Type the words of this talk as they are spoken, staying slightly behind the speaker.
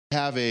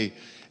have I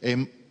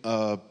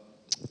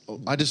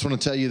just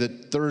want to tell you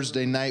that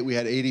Thursday night we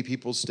had 80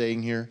 people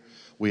staying here.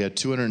 We had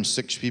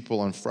 206 people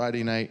on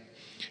Friday night,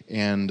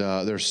 and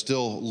they're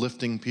still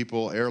lifting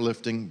people,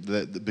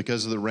 airlifting.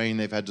 Because of the rain,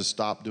 they've had to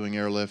stop doing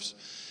airlifts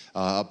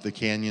up the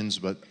canyons,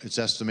 but it's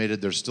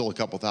estimated there's still a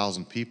couple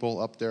thousand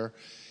people up there.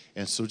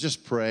 And so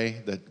just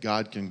pray that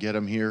God can get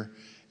them here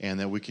and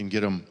that we can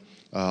get them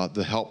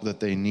the help that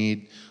they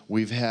need.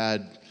 We've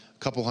had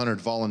couple hundred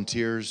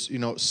volunteers. You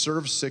know,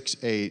 Serve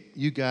 6-8,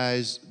 you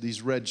guys,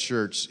 these red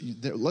shirts,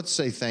 let's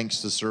say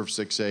thanks to Serve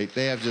 6-8.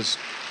 They have just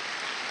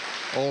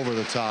over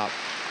the top.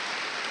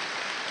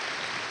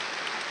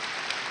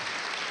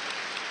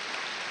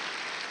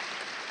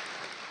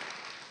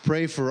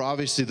 Pray for,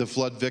 obviously, the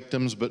flood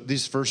victims, but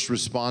these first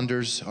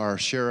responders, our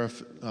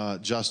Sheriff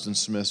Justin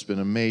Smith's been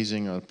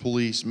amazing,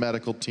 police,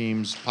 medical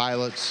teams,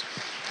 pilots,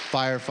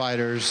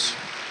 firefighters,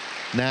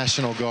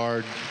 National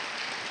Guard.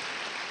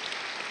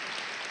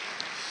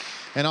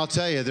 And I'll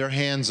tell you, they're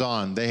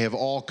hands-on. They have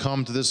all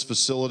come to this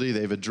facility.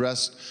 They've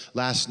addressed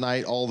last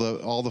night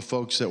all the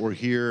folks that were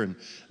here, and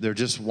they're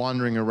just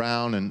wandering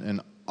around and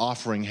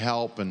offering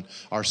help. And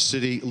our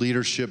city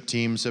leadership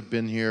teams have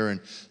been here, and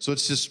so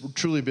it's just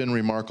truly been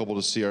remarkable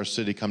to see our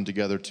city come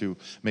together to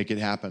make it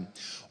happen.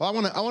 Well,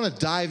 I want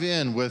to dive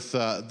in with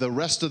the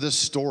rest of this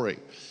story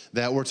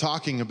that we're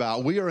talking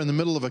about. We are in the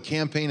middle of a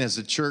campaign as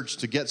a church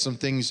to get some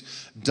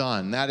things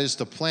done. That is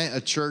to plant a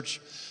church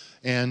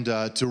and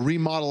to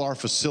remodel our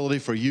facility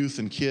for youth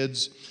and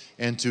kids,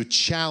 and to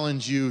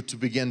challenge you to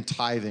begin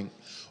tithing.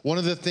 One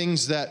of the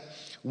things that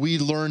we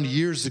learned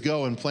years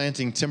ago in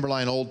planting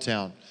Timberline Old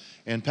Town,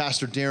 and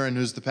Pastor Dary,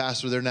 who's the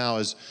pastor there now,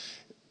 is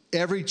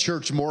every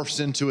church morphs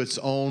into its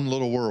own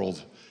little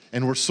world.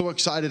 And we're so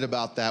excited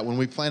about that. When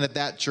we planted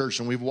that church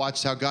and we've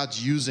watched how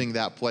God's using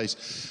that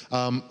place.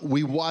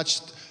 We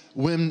watched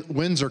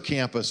Windsor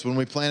campus when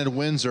we planted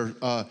Windsor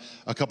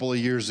a couple of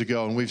years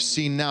ago, and we've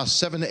seen now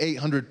 700 to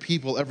 800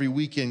 people every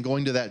weekend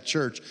going to that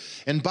church.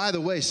 And by the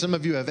way, some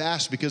of you have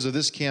asked because of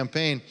this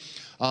campaign,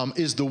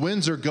 is the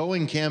Windsor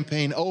Going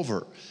campaign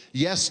over?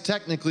 Yes,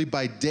 technically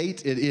by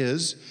date it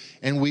is,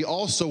 and we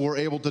also were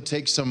able to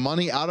take some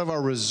money out of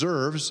our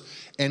reserves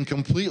and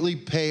completely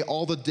pay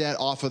all the debt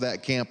off of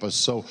that campus.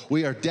 So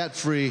we are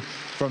debt-free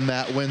from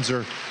that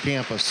Windsor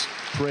campus.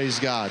 Praise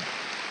God.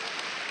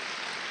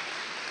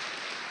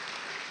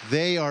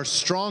 They are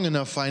strong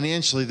enough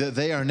financially that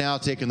they are now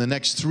taking the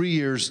next 3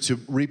 years to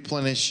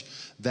replenish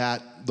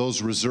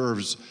those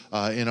reserves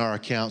in our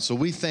account. So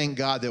we thank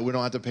God that we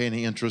don't have to pay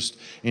any interest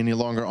any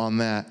longer on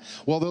that.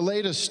 Well, the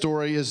latest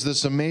story is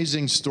this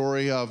amazing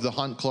story of the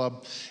Hunt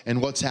Club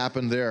and what's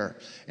happened there.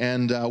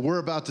 And we're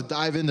about to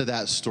dive into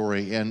that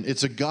story. And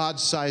it's a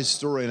God-sized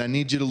story, and I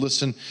need you to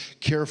listen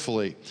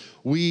carefully.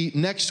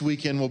 Next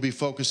weekend, we'll be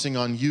focusing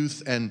on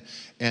youth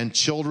and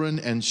children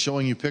and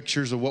showing you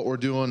pictures of what we're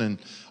doing and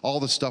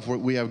all the stuff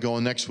we have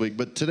going next week.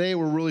 But today,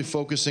 we're really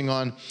focusing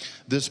on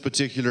this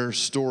particular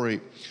story.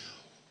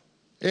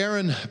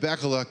 Aaron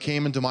Bekela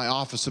came into my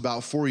office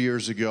about 4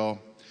 years ago.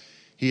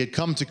 He had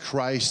come to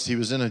Christ. He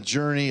was in a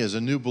journey as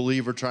a new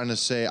believer trying to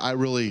say, I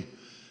really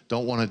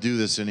don't want to do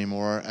this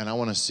anymore, and I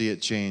want to see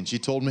it change. He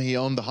told me he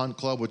owned the Hunt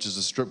Club, which is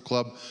a strip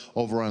club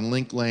over on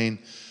Link Lane,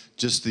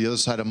 just the other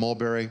side of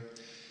Mulberry.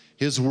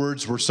 His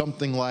words were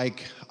something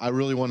like, I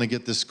really want to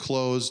get this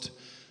closed,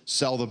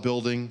 sell the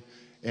building,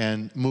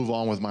 and move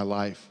on with my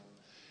life.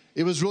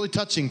 It was really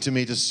touching to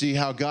me to see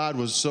how God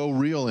was so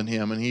real in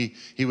him, and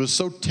he was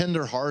so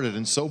tender-hearted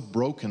and so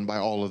broken by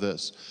all of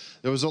this.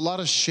 There was a lot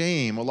of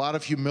shame, a lot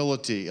of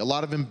humility, a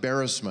lot of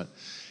embarrassment,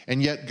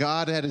 and yet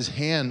God had his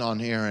hand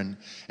on Aaron.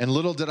 And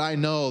little did I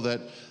know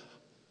that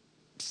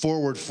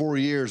forward 4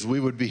 years,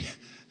 we would be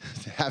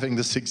having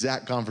this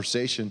exact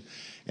conversation.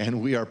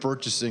 And we are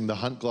purchasing the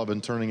Hunt Club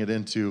and turning it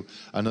into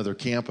another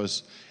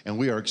campus. And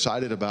we are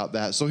excited about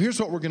that. So here's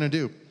what we're going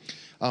to do.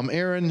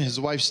 Aaron, his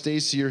wife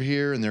Stacy are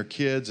here, and their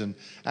kids. And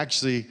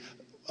actually,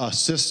 a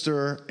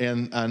sister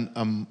and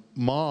a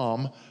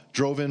mom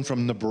drove in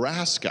from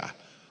Nebraska.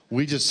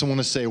 We just want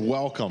to say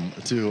welcome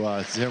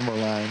to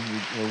Timberline.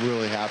 We're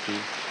really happy.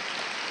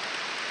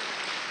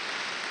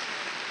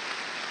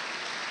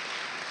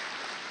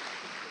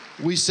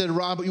 We said,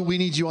 Rob, we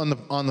need you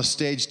on the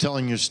stage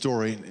telling your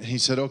story. And he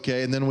said,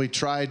 okay. And then we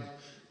tried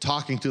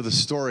talking to the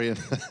story. And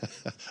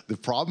the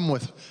problem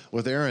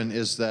with Aaron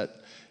is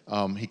that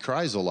he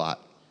cries a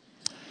lot.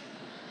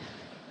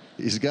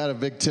 He's got a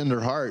big,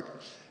 tender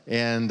heart.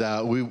 And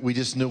we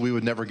just knew we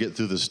would never get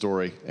through the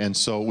story. And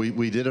so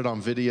we did it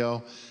on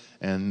video.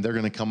 And they're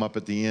going to come up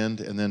at the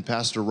end. And then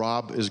Pastor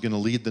Rob is going to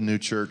lead the new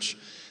church.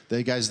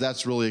 Guys,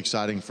 that's really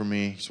exciting for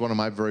me. He's one of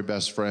my very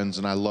best friends,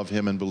 and I love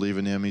him and believe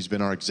in him. He's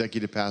been our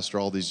executive pastor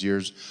all these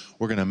years.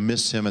 We're going to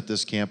miss him at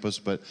this campus,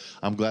 but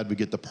I'm glad we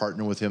get to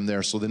partner with him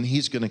there. So then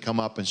he's going to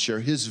come up and share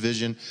his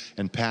vision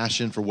and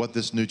passion for what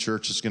this new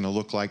church is going to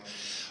look like.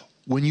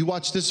 When you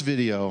watch this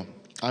video,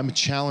 I'm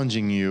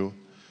challenging you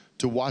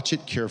to watch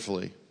it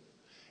carefully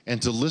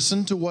and to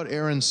listen to what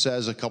Aaron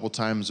says a couple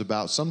times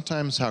about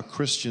sometimes how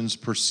Christians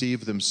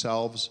perceive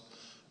themselves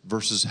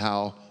versus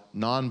how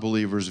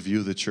non-believers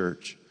view the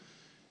church.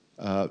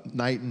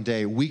 night and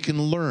day. We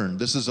can learn.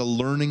 This is a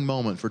learning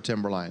moment for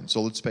Timberline,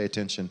 so let's pay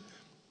attention.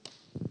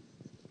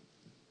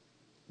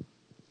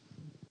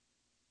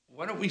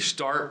 Why don't we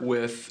start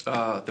with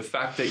the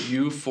fact that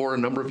you, for a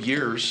number of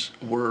years,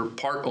 were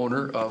part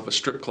owner of a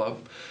strip club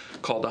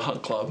called the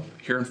Hunt Club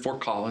here in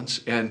Fort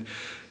Collins, and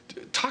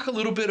talk a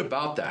little bit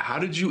about that. How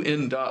did you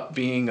end up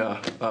being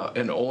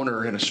an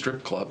owner in a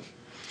strip club?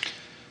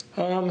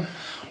 Well,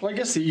 I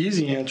guess the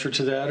easy answer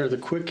to that, or the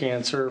quick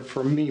answer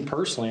for me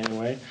personally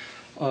anyway,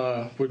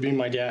 would be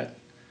my dad.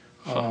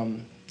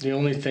 The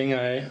only thing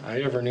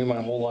I ever knew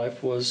my whole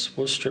life was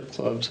strip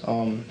clubs.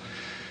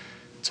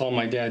 It's all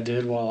my dad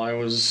did while I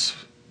was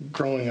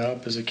growing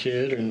up as a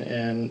kid,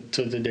 and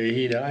to the day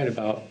he died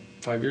about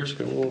 5 years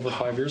ago, a little over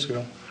 5 years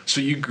ago.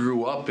 So you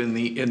grew up in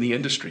the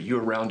industry. You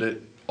were around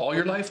it all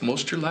your life,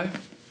 most of your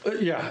life?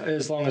 Yeah,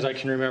 as long as I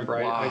can remember.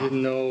 Wow. I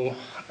didn't know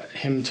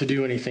him to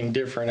do anything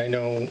different. I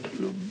know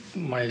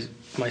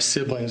my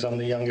siblings, I'm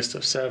the youngest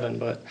of 7,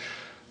 but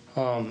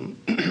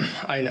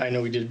I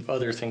know we did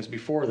other things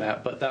before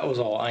that, but that was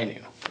all I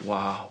knew.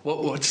 Wow.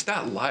 What's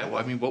that like?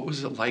 I mean, what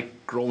was it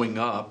like growing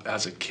up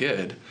as a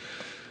kid?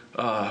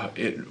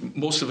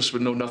 Most of us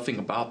would know nothing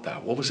about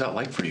that. What was that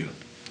like for you?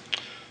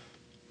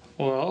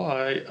 Well,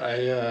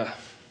 I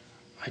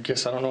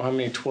guess I don't know how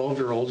many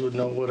 12-year-olds would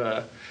know what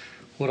a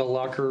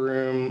locker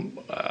room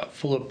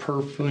full of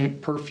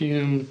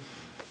perfume,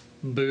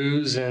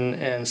 booze,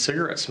 and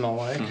cigarettes smell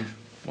like.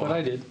 Mm-hmm. Wow. But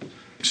I did.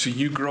 So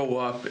you grow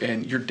up,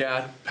 and your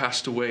dad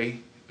passed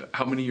away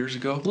how many years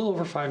ago? A little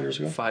over 5 years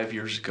ago. 5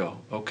 years ago.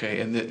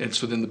 Okay, and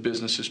so then the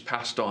business is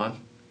passed on,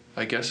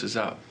 I guess. Is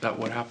that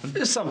what happened?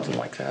 It's something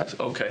like that.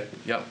 Okay,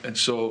 yeah. And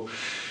so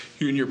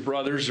you and your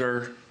brothers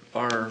are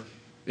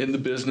in the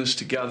business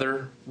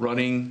together,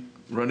 running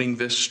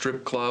this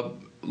strip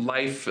club.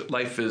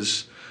 Life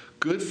is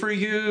good for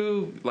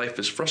you. Life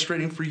is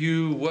frustrating for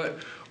you.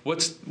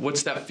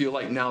 What's that feel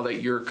like now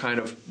that you're kind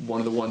of one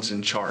of the ones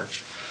in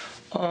charge?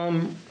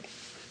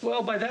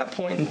 Well, by that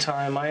point in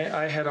time,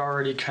 I had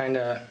already kind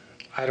of,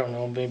 I don't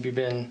know, maybe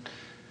been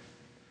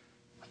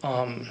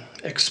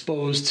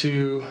exposed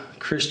to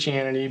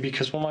Christianity,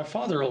 because when my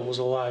father was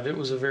alive, it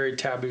was a very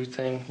taboo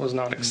thing, was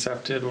not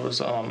accepted,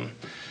 was,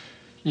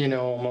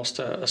 almost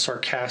a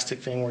sarcastic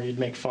thing where you'd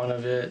make fun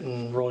of it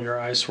and roll your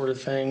eyes sort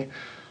of thing.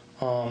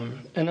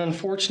 And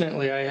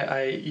unfortunately,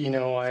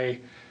 I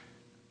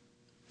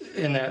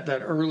in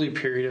that early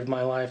period of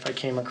my life, I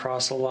came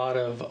across a lot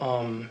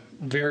of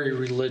very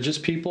religious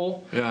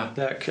people. Yeah.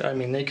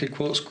 They could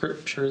quote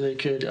scripture,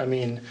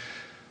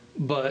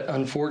 but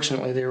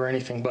unfortunately, they were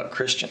anything but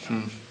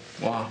Christian.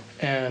 Wow.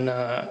 And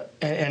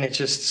it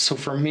just, so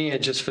for me,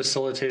 it just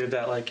facilitated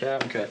that, like, yeah,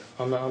 I'm good.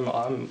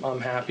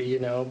 I'm happy,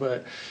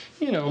 But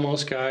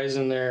most guys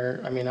in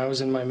their, I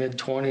was in my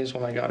mid-20s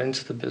when I got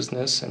into the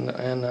business, and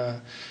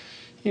the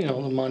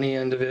money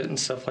end of it and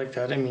stuff like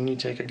that. You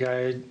take a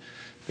guy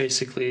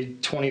basically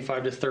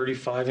 25 to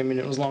 35.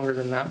 It was longer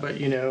than that, but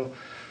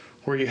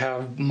where you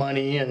have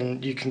money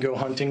and you can go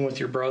hunting with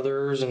your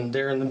brothers, and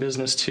they're in the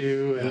business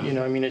too, and yeah.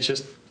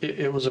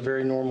 It was a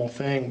very normal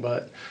thing.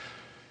 But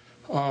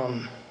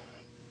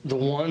the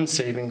one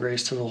saving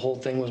grace to the whole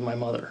thing was my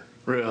mother.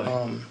 Really?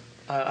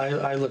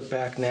 I look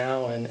back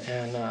now,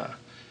 and I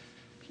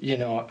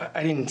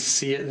didn't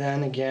see it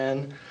then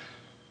again,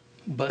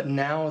 but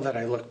now that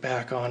I look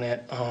back on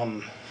it,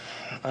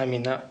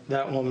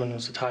 that woman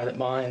was a tie that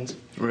binds.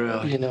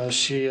 Really?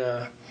 She's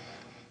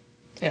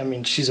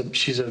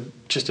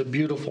just a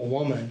beautiful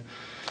woman,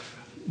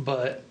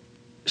 but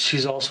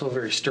she's also a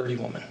very sturdy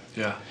woman.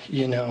 Yeah.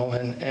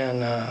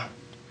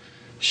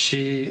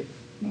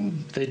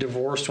 They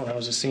divorced when I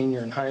was a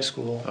senior in high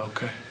school.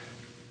 Okay.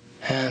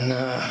 And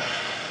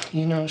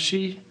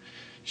she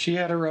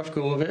had a rough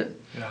go of it.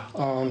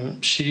 Yeah.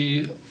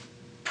 She,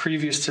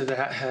 previous to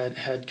that,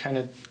 had kind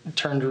of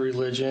turned to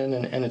religion,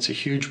 and it's a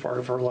huge part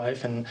of her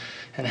life, and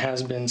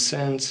has been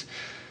since.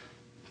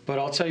 But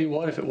I'll tell you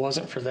what, if it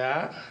wasn't for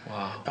that,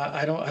 wow.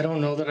 I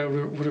don't know that I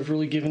would have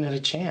really given it a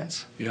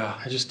chance. Yeah.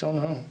 I just don't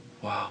know.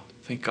 Wow.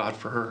 Thank God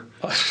for her.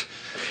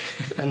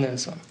 And then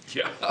some.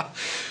 Yeah.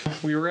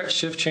 We were at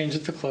shift change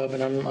at the club,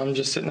 and I'm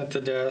just sitting at the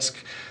desk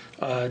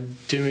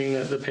doing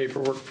the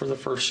paperwork for the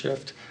first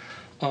shift.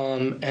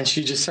 And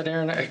she just said,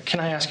 "Aaron, can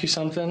I ask you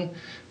something?"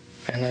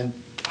 And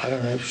I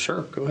don't know,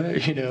 sure, go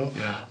ahead,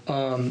 Yeah.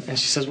 And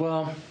she says,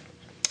 "Well,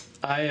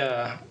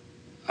 I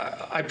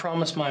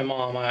promised my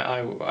mom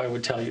I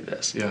would tell you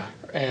this." Yeah.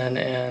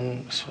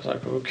 And so I was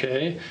like,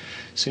 okay.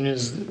 As soon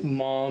as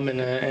mom and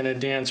a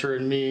dancer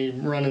and me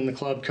running the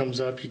club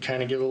comes up, you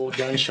kind of get a little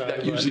gun shy.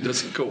 That usually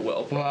doesn't go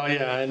well. Well,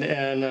 yeah,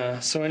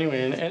 and so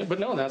anyway, but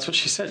no, that's what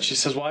she said. She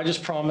says, "Well, I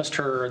just promised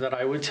her that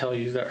I would tell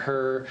you that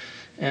her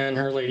and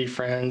her lady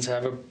friends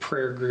have a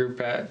prayer group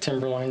at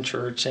Timberline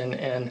Church,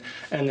 and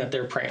that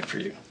they're praying for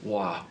you."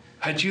 Wow.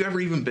 Had you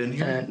ever even been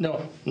here?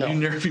 No. You've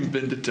never even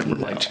been to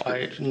Timberline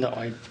Church?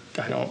 I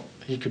don't.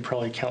 You could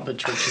probably count the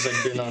churches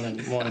I've been on in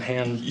one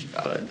hand.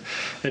 Yeah. But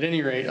at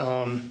any rate,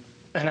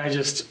 and I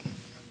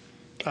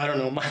don't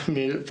know, my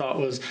immediate thought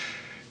was,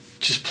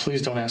 just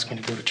please don't ask me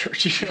to go to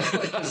church.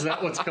 Like, is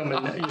that what's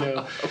coming?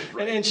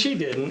 Right. And she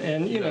didn't,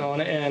 and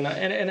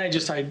and I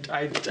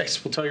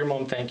will tell your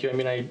mom thank you. I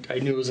mean, I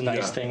knew it was a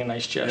nice thing, a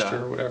nice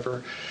gesture or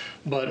whatever,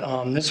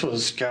 but this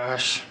was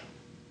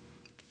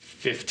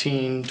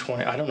 15,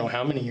 20, I don't know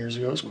how many years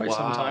ago. It was quite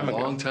some time ago.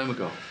 A long time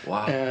ago.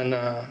 Wow. And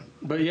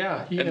but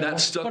yeah, that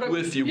stuck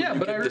with you. Yeah,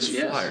 when you get this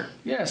flyer.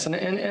 Yes,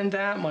 and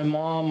that my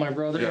mom, my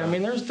brother. Yeah. I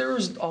mean, there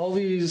was all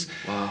these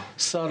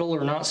subtle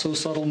or not so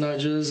subtle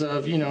nudges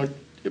of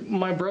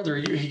my brother.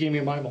 He gave me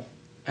a Bible,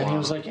 and he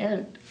was like,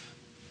 Aaron,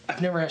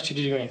 I've never asked you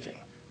to do anything,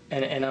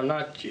 and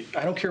I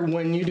don't care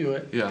when you do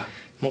it. Yeah.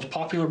 Most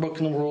popular book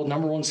in the world,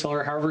 #1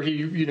 seller, however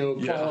he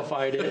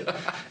qualified it,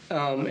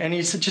 and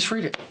he said, just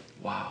read it.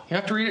 Wow. You don't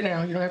have to read it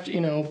now. You don't have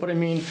to, but I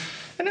mean,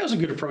 and that was a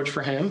good approach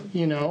for him,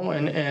 and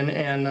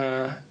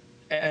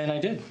I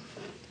did.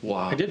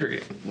 Wow. I did read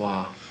it.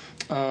 Wow.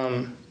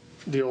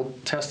 The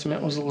Old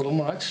Testament was a little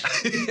much.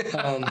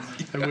 I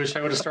wish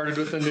I would have started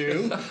with the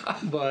New,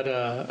 but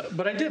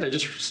I did. I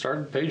just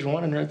started page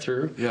 1 and read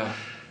through. Yeah.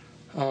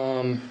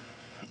 And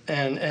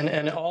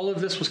all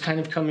of this was kind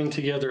of coming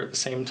together at the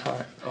same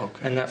time.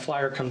 Okay. And that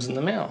flyer comes in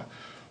the mail.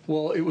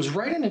 Well, it was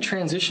right in a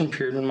transition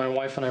period when my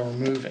wife and I were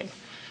moving.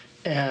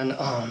 And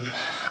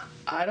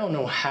I don't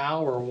know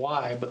how or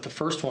why, but the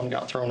first one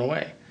got thrown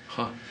away.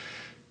 Huh.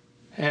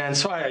 And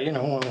so I,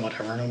 well,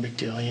 whatever, no big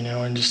deal,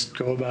 and just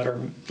go about our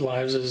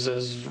lives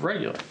as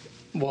regular.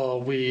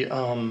 Well, we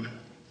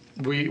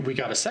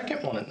got a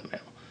second one in the mail.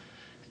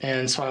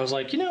 And so I was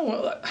like,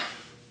 what?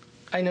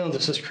 I know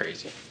this is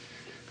crazy.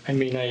 I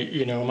mean,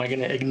 am I going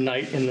to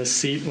ignite in the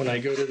seat when I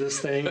go to this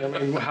thing? I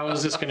mean, how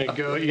is this going to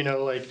go?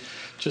 Like,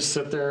 just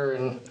sit there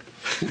and.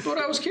 But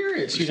I was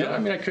curious, I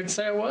mean, I couldn't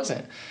say I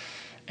wasn't.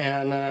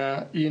 And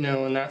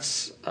and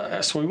that's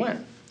so we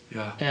went.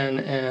 Yeah.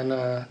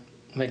 And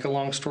make a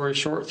long story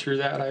short, through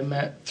that I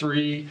met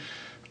three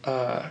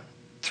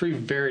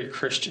very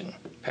Christian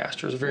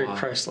pastors, very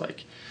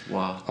Christ-like.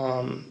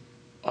 Wow.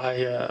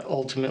 I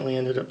ultimately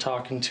ended up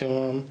talking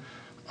to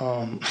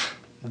them.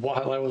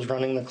 While I was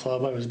running the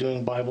club, I was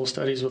doing Bible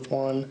studies with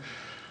one.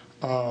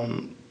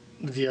 One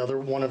of the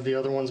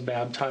other ones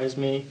baptized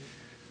me.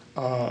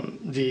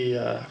 And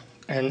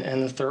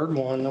the third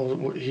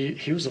one,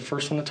 he was the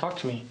first one to talk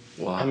to me.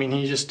 Wow. I mean,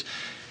 he just,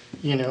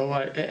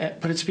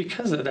 but it's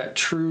because of that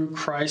true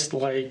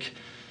Christ-like,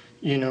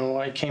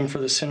 I came for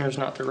the sinners,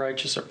 not the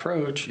righteous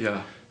approach.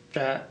 Yeah.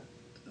 That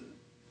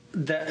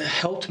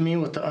helped me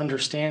with the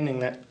understanding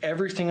that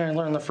everything I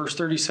learned the first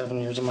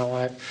 37 years of my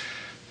life,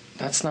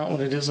 that's not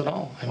what it is at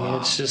all. I mean,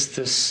 it's just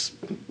this,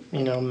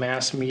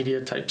 mass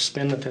media type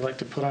spin that they like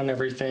to put on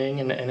everything,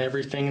 and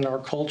everything in our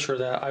culture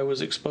that I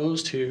was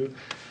exposed to.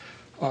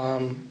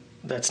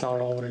 That's not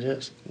at all what it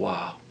is.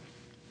 Wow.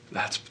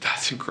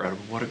 That's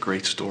incredible. What a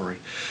great story.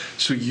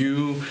 So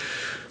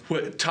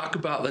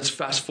let's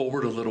fast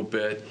forward a little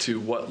bit to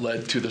what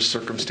led to the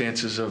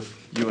circumstances of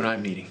you and I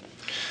meeting.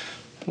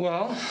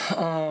 Well,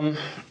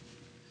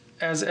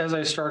 as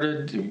I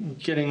started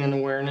getting an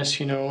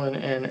awareness,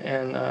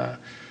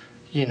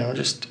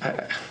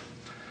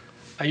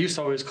 I used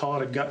to always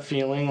call it a gut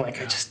feeling, like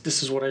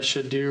this is what I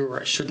should do,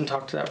 or I shouldn't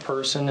talk to that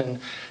person,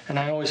 and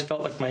I always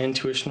felt like my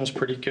intuition was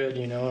pretty good,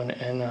 and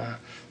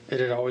it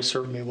had always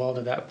served me well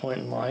to that point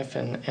in life,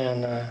 and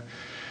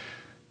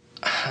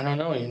I don't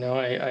know,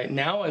 I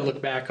now I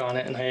look back on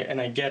it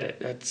and I get it.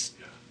 That's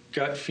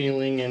gut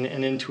feeling and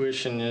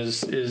intuition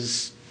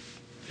is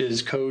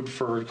code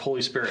for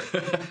Holy Spirit,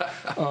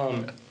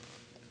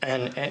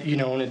 and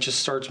it just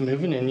starts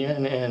moving in you,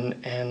 and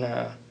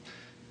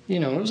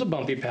it was a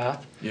bumpy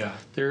path. Yeah.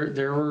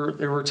 There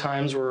were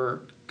times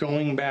where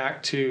going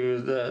back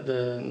to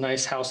the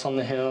nice house on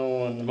the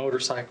hill and the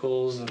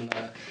motorcycles and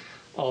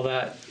all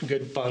that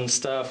good fun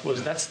stuff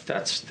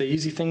that's the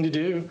easy thing to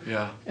do.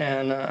 Yeah.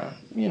 And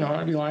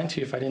I'd be lying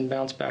to you if I didn't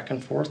bounce back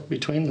and forth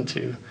between the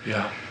two.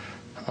 Yeah.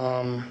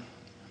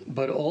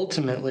 But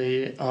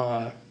ultimately,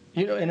 and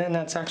then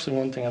that's actually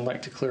one thing I'd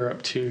like to clear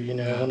up too.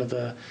 One of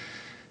the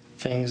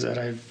things that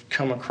I've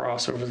come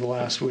across over the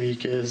last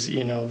week is,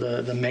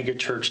 the mega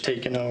church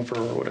taking over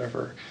or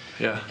whatever.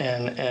 Yeah.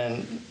 And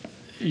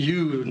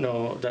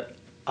that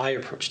I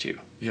approached you.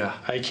 Yeah.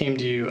 I came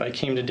to you. I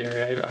came to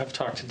Dary. I've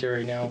talked to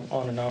Dary now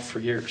on and off for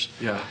years.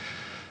 Yeah.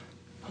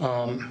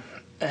 And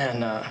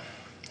at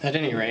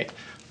any rate,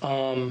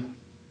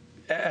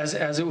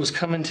 as it was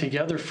coming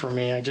together for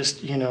me, I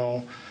just,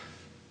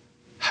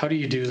 how do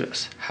you do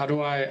this? How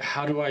do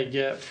I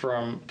get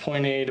from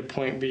point A to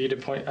point B to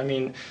point? I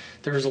mean,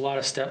 there's a lot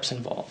of steps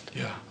involved.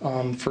 Yeah.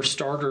 For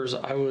starters,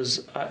 I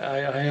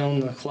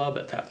owned the club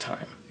at that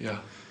time. Yeah.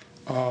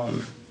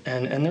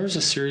 And there was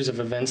a series of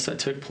events that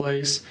took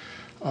place.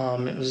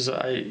 It was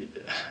I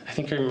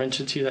think I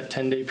mentioned to you that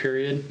 10-day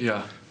period.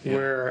 Yeah.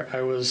 Where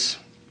I was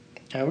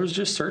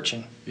just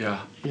searching.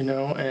 Yeah.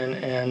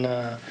 And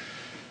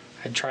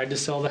I tried to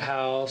sell the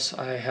house.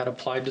 I had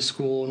applied to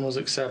school and was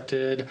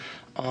accepted.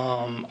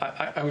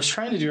 I was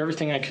trying to do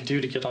everything I could do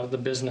to get out of the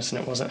business,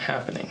 and it wasn't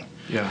happening.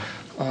 Yeah.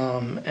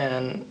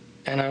 And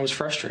I was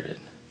frustrated.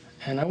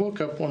 And I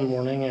woke up one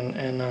morning,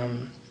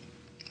 and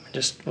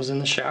just was in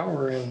the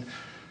shower, and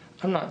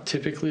I'm not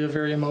typically a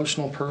very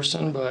emotional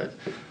person, but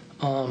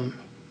I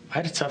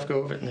had a tough go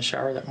of it in the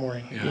shower that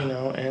morning, you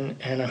know, and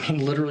I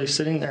mean, literally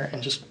sitting there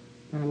and just,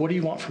 what do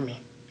you want from me?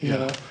 You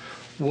know,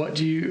 what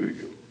do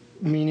you,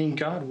 meaning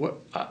God, what,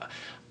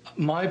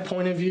 my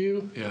point of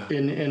view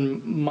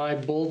in my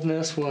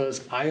boldness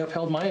was, I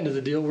upheld my end of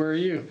the deal. Where are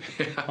you?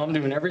 I'm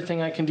doing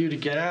everything I can do to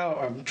get out.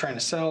 I'm trying to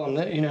sell,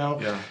 you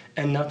know,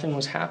 and nothing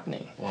was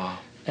happening. Wow.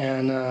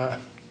 And I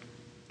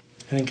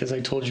think, as I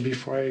told you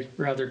before, I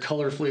rather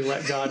colorfully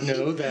let God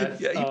know that.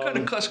 You kind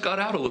of cussed God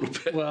out a little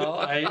bit. Well,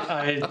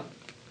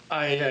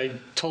 I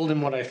told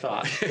him what I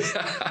thought.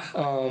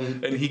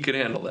 And he could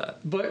handle that.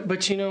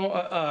 But you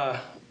know,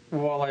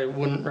 while I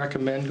wouldn't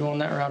recommend going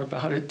that route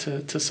about it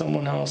to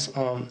someone else,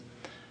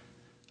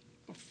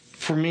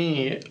 for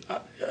me,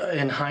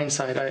 in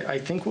hindsight, I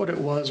think what it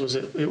was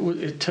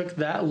it took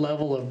that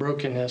level of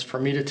brokenness for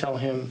me to tell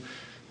him,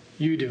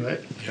 you do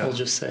it, we'll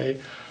just say.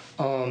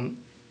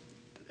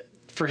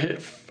 For him,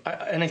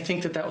 and I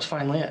think that was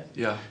finally it.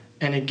 Yeah.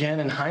 And again,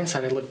 in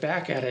hindsight, I look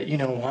back at it, you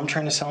know, I'm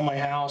trying to sell my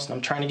house, and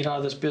I'm trying to get out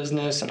of this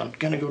business, and I'm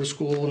going to go to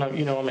school,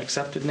 and I'm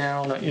accepted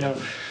now, and you know,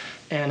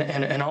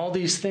 and all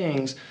these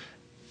things.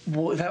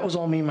 Well, that was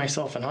all me,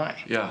 myself, and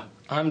I. Yeah.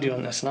 I'm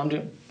doing this, and I'm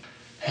doing,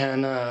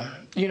 and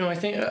you know, I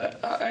think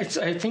I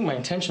think my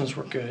intentions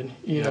were good,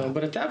 you know,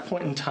 but at that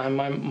point in time,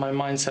 my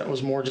mindset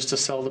was more just to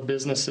sell the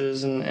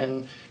businesses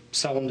and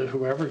sell them to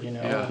whoever, you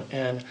know. Yeah.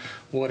 And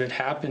what had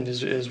happened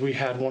is we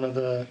had one of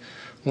the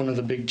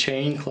big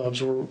chain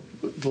clubs where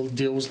the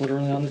deal was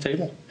literally on the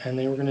table, and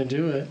they were going to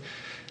do it.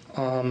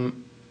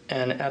 And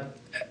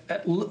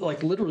at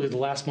like literally the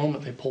last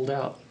moment, they pulled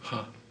out.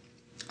 Huh.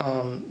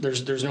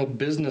 There's no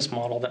business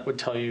model that would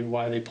tell you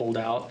why they pulled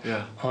out.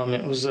 Yeah.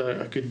 It was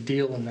a good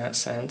deal in that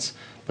sense,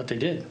 but they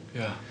did.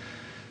 Yeah.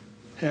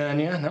 And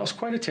that was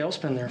quite a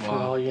tailspin there for a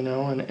while, you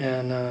know.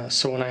 And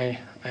so when I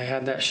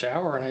had that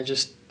shower, and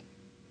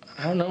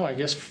I don't know, I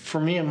guess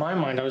for me in my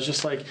mind, I was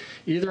just like,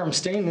 either I'm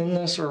staying in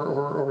this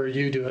or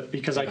you do it,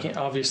 because I can't,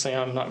 obviously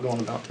I'm not going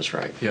about this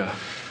right. Yeah.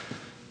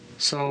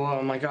 So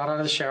I got out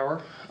of the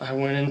shower. I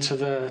went into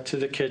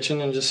the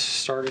kitchen and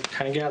just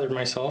gathered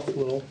myself a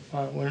little.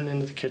 Went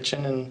into the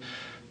kitchen and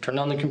turned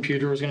on the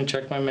computer, was going to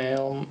check my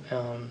mail,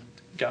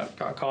 got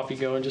coffee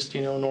going, just,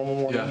 you know, normal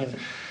morning. Yeah. And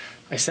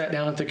I sat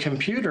down at the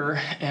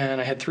computer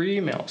and I had 3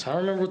 emails. I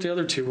don't remember what the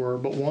other 2 were,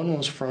 but one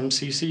was from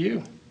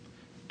CCU.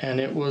 And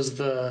it was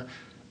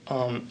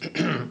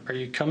are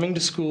you coming to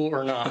school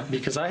or not?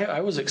 Because I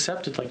was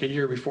accepted like a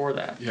year before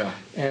that. Yeah.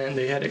 And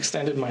they had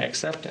extended my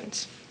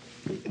acceptance.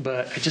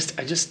 But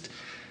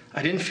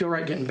I didn't feel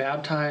right getting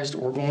baptized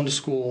or going to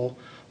school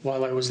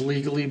while I was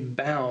legally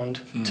bound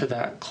to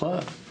that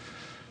club.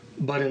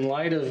 But in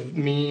light of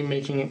me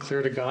making it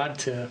clear to God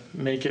to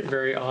make it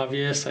very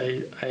obvious,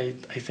 I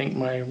think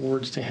my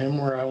words to him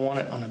were, I want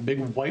it on a big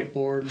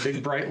whiteboard,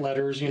 big bright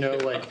letters, you know,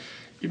 like,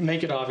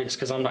 make it obvious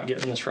because I'm not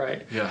getting this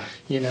right. Yeah.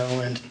 You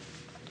know, and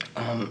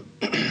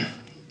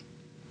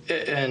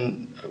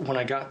when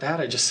I got that,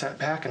 I just sat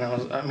back and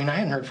I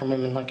hadn't heard from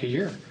him in like a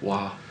year.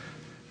 Wow.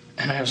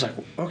 And I was like,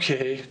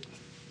 okay.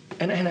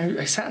 And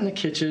I sat in the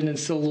kitchen and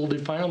still a little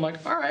defiant. I'm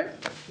like, all right,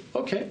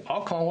 okay,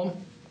 I'll call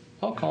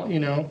him, you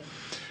know.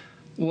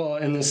 Well,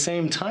 in the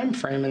same time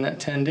frame, in that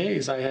 10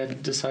 days, I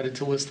had decided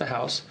to list the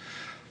house,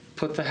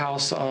 put the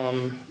house,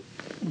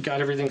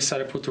 got everything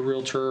set up with the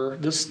realtor.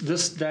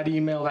 That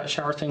email, that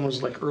shower thing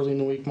was like early in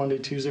the week, Monday,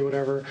 Tuesday,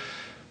 whatever.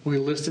 We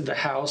listed the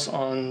house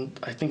on,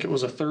 I think it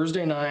was a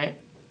Thursday night.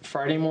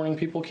 Friday morning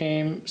people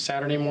came,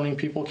 Saturday morning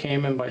people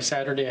came, and by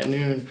Saturday at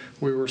noon,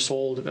 we were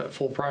sold at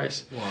full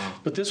price. Wow.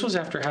 But this was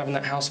after having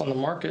that house on the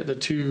market the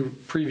 2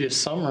 previous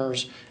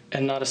summers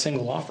and not a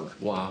single offer.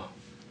 Wow.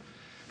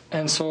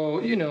 And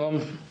so, you know,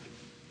 I'm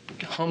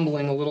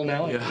humbling a little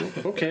now,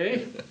 like,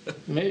 okay,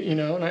 you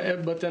know,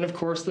 but then of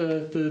course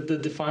the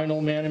defiant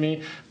old man in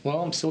me,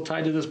 well, I'm still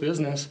tied to this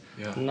business.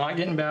 Yeah. I'm not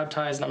getting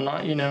baptized, I'm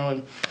not, you know,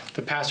 and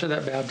the pastor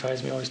that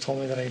baptized me always told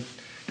me that I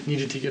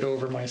needed to get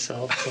over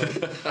myself.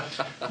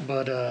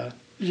 But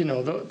you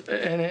know,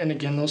 and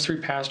again, those 3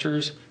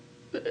 pastors,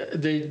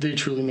 they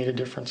truly made a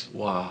difference.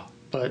 Wow.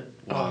 But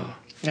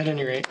at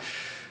any rate,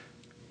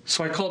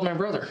 so I called my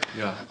brother.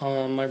 Yeah.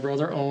 My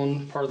brother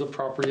owned part of the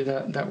property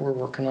that we're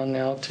working on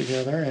now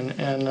together,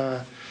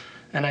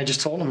 and I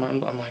just told him, I'm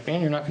like, man,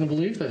 you're not going to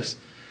believe this.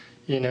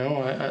 You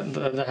know,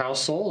 the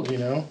house sold. You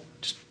know,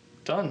 just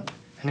done.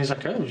 And he's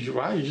like, oh,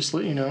 wow, you just,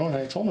 you know. And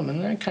I told him,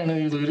 and I kind of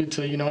alluded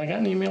to, you know, I got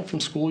an email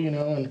from school, you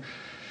know,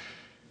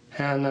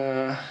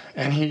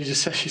 and he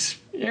just said,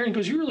 Aaron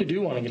goes, you really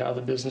do want to get out of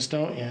the business,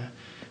 don't you?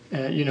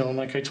 You know,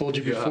 like I told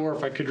you before,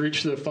 if I could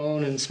reach the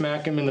phone and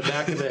smack him in the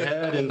back of the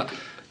head, and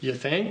you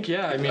think,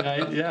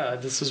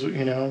 this is what,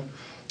 you know.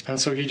 And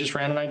so he just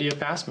ran an idea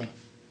past me,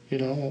 you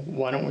know,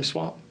 why don't we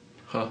swap?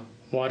 Huh.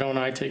 Why don't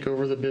I take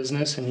over the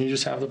business and you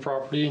just have the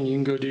property and you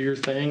can go do your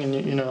thing, and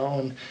you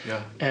know,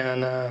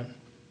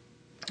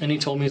 and he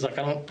told me, he's like,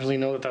 I don't really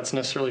know that that's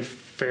necessarily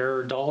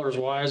fair dollars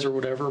wise or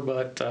whatever,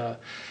 but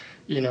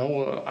you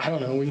know, I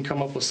don't know, we can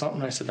come up with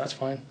something. I said, that's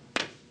fine.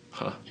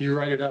 You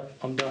write it up.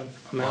 I'm done.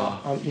 I'm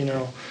out.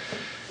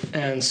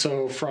 And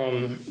so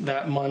from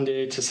that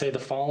Monday to say the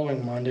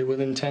following Monday,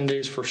 within 10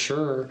 days for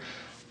sure,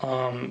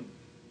 I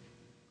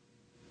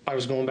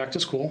was going back to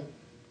school.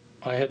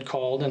 I had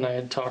called and I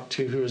had talked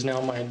to who is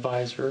now my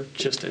advisor,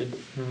 just a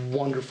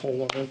wonderful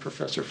woman,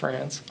 Professor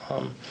France.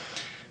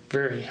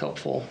 Very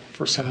helpful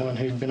for someone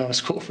who'd been out of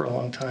school for a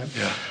long time.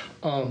 Yeah.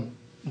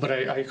 But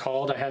I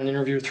called. I had an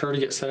interview with her to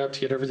get set up,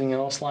 to get everything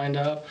else lined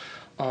up.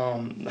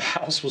 The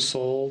house was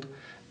sold,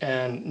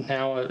 and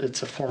now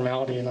it's a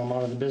formality, and I'm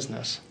out of the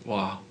business.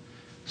 Wow.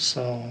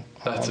 So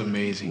that's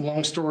amazing.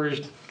 Long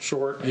story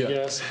short, I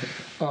guess.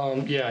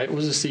 It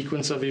was a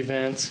sequence of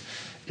events.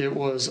 It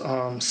was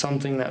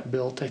something that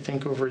built, I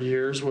think, over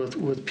years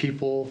with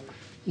people,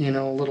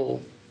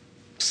 little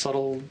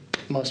subtle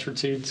mustard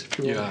seeds, if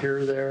you will, here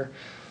or there,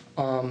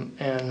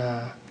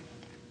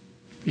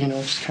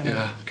 just kind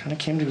of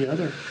came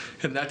together.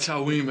 And that's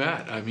how we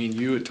met. I mean,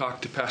 you had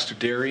talked to Pastor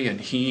Dary,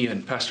 and he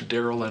and Pastor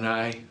Darrell and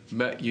I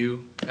met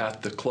you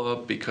at the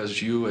club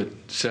because you had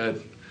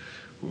said,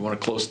 we want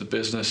to close the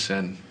business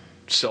and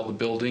sell the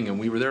building, and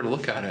we were there to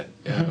look at it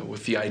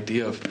with the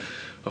idea of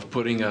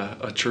putting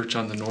a church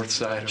on the north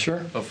side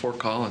of Fort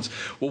Collins.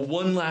 Well,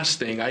 one last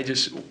thing,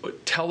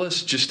 tell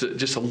us just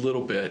a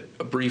little bit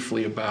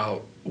briefly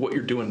about what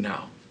you're doing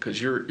now,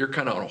 because you're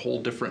kind of on a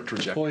whole different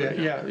trajectory.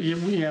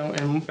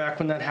 And back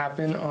when that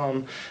happened,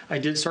 I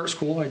did start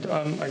school. I go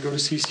to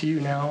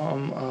CCU now.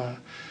 I'm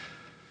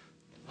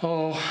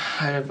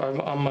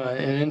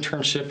an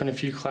internship and a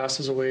few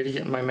classes away to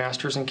get my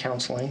master's in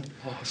counseling.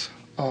 Awesome.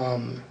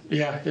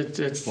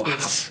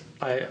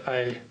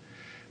 I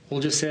will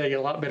just say I get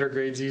a lot better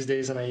grades these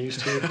days than I used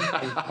to.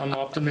 I'm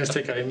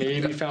optimistic. I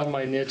maybe found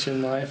my niche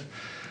in life.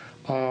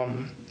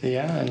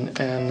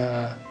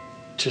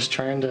 Just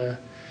trying to,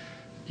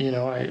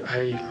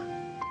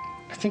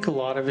 I think a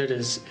lot of it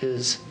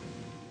is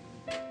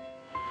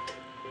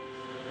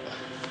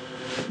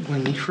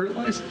when you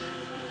realize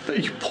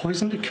that you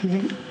poisoned a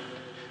community.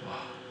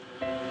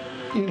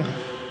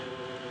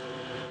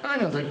 I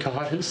know that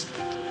God has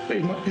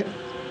made my head.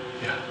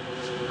 Yeah.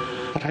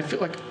 But I feel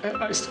like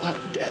I still have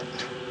a debt.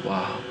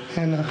 Wow.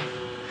 And,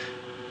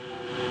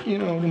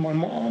 to my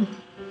mom,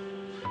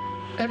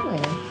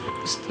 everyone,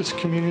 this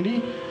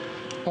community,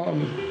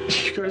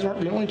 you guys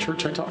aren't the only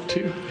church I talk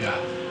to. Yeah.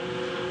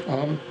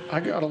 I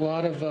got a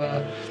lot of,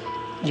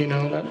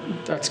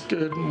 that's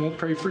good, and we'll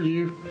pray for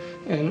you.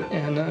 And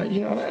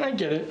I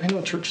get it. I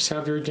know churches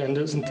have their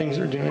agendas and things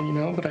they're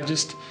doing, but I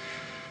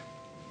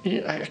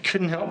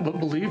couldn't help but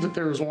believe that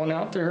there was one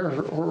out there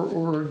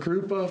or a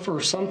group of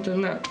or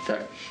something that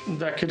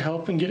could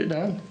help and get it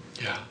done.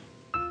 Yeah.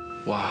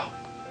 Wow.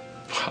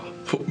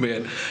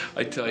 Man,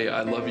 I tell you,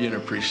 I love you and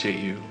appreciate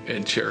you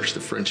and cherish the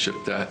friendship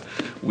that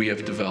we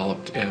have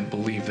developed and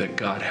believe that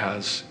God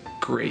has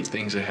great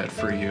things ahead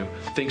for you.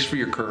 Thanks for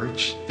your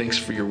courage. Thanks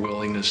for your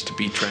willingness to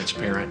be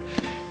transparent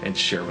and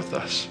share with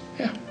us.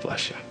 Yeah.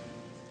 Bless you.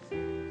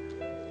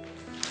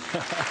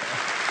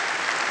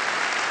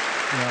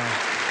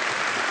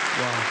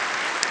 Wow.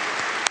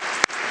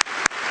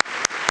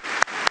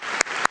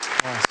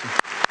 Awesome.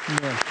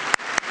 Amen.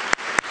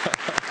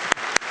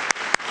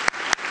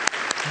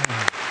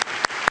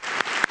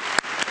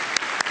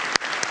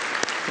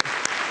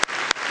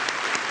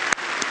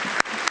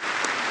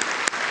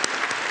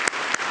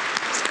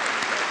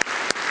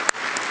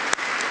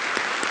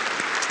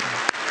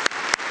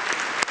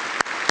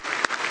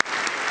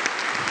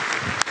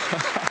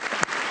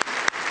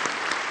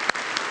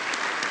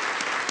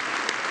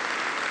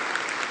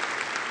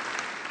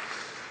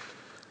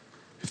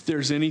 If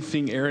there's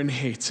anything Aaron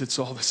hates, it's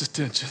all this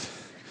attention.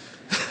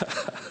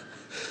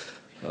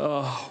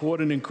 Oh,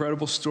 what an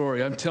incredible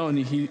story. I'm telling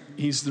you,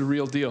 he's the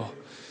real deal.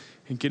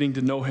 And getting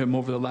to know him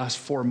over the last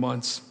 4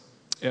 months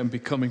and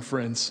becoming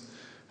friends,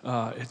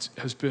 it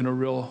has been a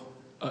real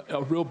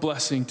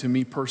blessing to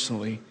me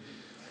personally.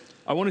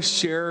 I want to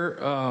share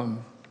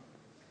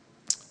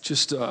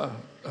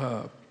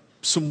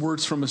some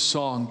words from a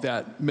song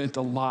that meant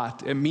a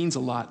lot. It means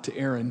a lot to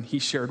Aaron. He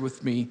shared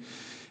with me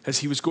as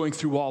he was going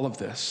through all of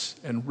this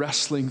and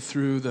wrestling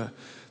through the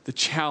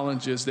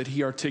challenges that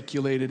he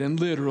articulated. And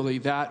literally,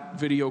 that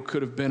video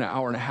could have been an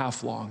hour and a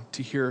half long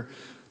to hear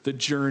the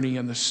journey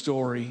and the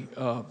story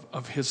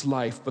of his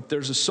life. But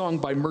there's a song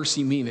by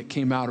Mercy Me that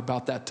came out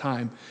about that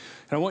time.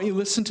 And I want you to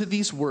listen to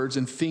these words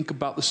and think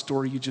about the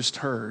story you just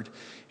heard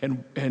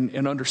and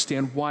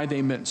understand why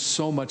they meant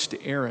so much to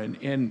Aaron.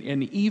 And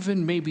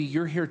even maybe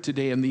you're here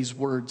today and these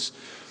words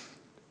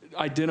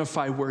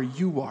identify where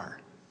you are.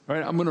 All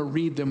right, I'm going to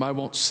read them. I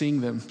won't sing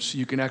them so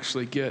you can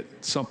actually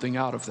get something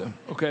out of them,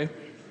 okay?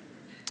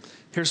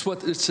 Here's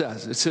what it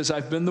says. It says,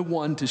 I've been the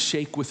one to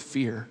shake with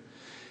fear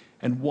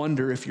and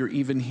wonder if you're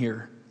even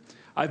here.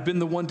 I've been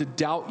the one to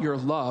doubt your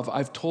love.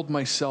 I've told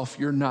myself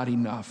you're not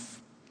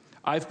enough.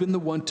 I've been the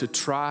one to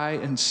try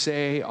and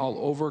say I'll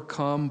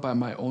overcome by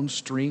my own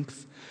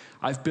strength.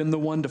 I've been the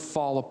one to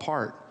fall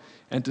apart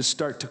and to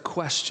start to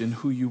question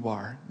who you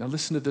are. Now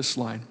listen to this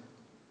line.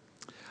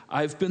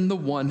 I've been the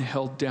one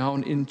held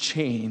down in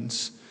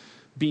chains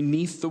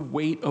beneath the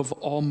weight of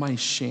all my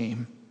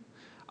shame.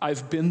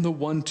 I've been the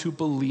one to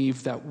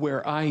believe that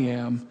where I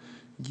am,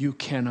 you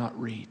cannot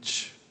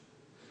reach.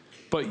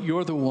 But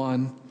you're the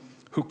one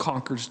who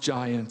conquers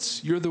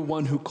giants. You're the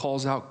one who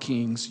calls out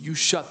kings. You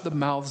shut the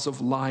mouths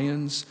of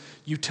lions.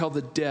 You tell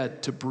the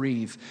dead to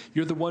breathe.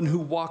 You're the one who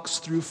walks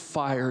through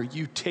fire.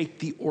 You take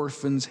the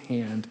orphan's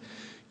hand.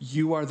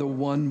 You are the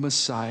one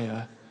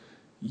Messiah.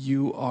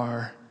 You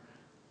are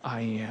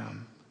I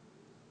am.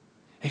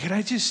 And can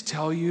I just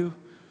tell you,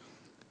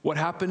 what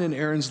happened in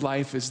Aaron's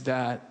life is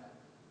that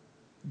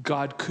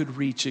God could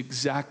reach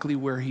exactly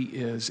where he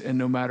is, and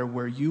no matter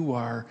where you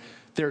are,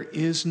 there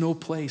is no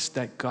place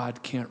that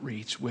God can't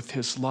reach with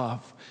his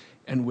love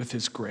and with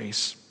his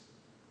grace.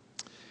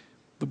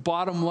 The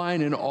bottom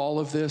line in all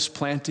of this,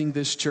 planting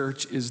this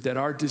church, is that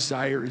our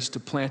desire is to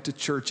plant a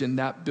church in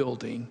that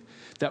building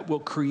that will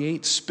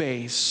create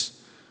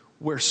space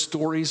where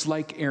stories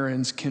like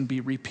Aaron's can be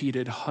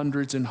repeated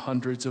hundreds and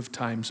hundreds of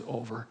times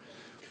over.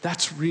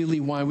 That's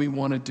really why we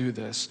want to do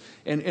this.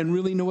 And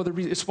really no other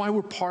reason. It's why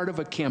we're part of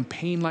a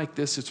campaign like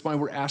this. It's why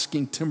we're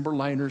asking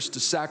timberliners to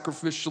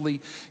sacrificially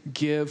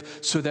give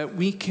so that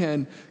we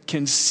can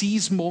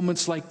seize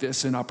moments like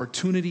this and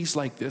opportunities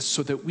like this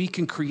so that we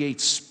can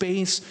create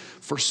space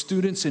for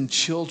students and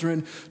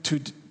children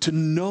to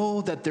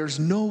know that there's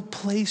no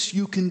place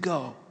you can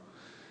go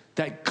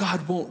that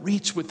God won't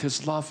reach with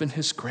his love and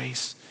his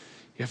grace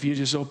if you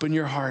just open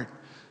your heart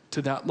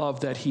to that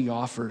love that he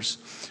offers.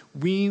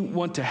 We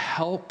want to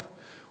help.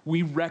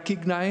 We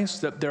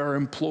recognize that there are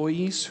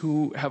employees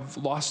who have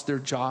lost their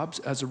jobs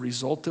as a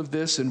result of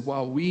this. And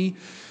while we,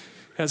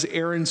 as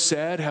Aaron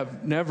said,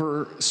 have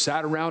never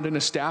sat around in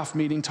a staff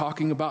meeting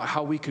talking about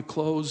how we could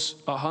close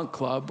a hunt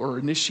club or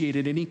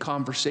initiated any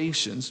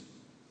conversations,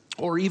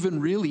 or even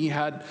really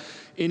had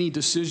any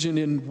decision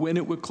in when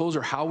it would close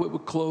or how it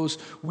would close,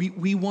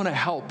 we want to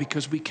help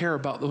because we care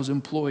about those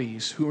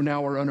employees who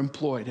now are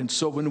unemployed. And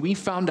so when we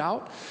found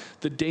out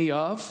the day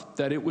of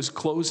that it was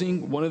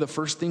closing, one of the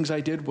first things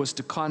I did was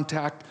to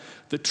contact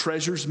the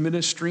Treasures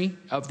Ministry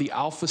of the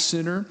Alpha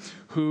Center,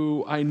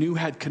 who I knew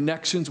had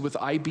connections with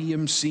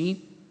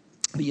IBMC,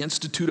 the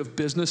Institute of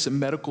Business and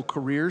Medical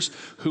Careers,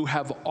 who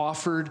have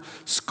offered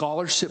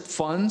scholarship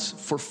funds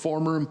for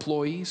former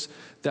employees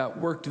that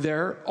worked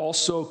there.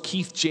 Also,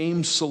 Keith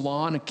James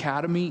Salon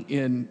Academy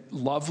in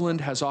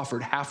Loveland has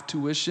offered half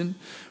tuition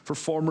for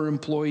former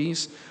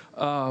employees.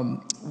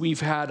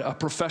 We've had a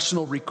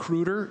professional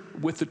recruiter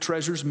with the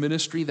Treasures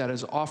Ministry that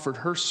has offered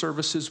her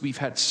services. We've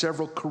had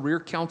several career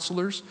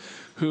counselors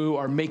who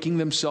are making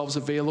themselves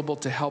available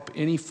to help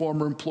any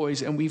former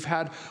employees. And we've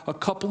had a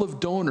couple of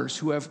donors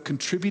who have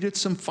contributed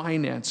some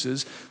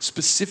finances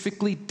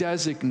specifically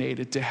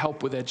designated to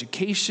help with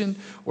education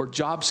or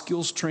job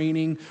skills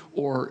training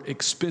or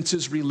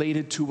expenses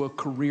related to a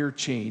career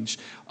change.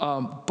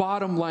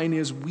 Bottom line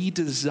is we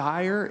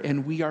desire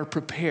and we are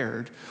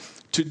prepared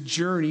to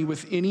journey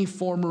with any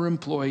former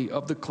employee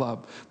of the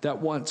club that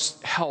wants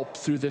help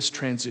through this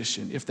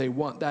transition, if they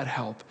want that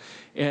help.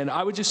 And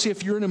I would just say,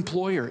 if you're an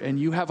employer and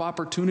you have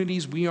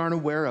opportunities we aren't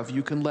aware of,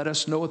 you can let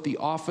us know at the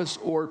office,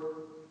 or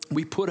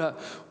we put a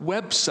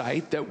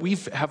website that we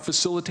have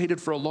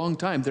facilitated for a long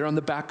time. They're on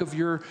the back of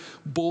your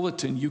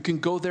bulletin. You can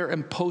go there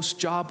and post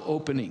job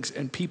openings,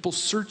 and people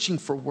searching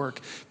for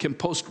work can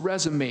post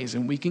resumes,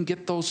 and we can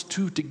get those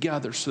two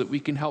together so that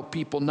we can help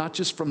people, not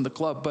just from the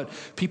club, but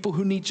people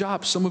who need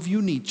jobs. Some of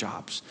you need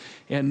jobs,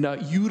 and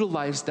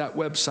utilize that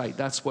website.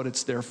 That's what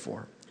it's there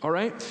for. All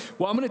right?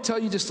 Well, I'm going to tell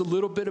you just a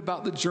little bit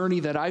about the journey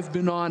that I've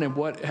been on and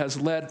what has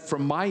led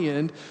from my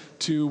end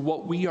to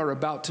what we are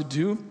about to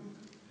do.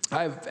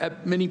 I've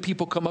had many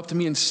people come up to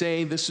me and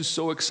say, this is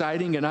so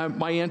exciting, and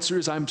my answer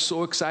is I'm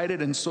so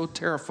excited and so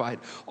terrified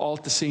all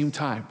at the same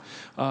time,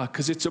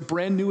 because it's a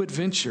brand new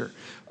adventure.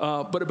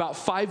 But about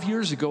 5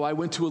 years ago, I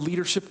went to a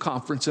leadership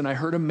conference, and I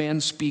heard a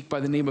man speak by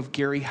the name of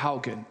Gary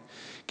Haugen.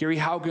 Gary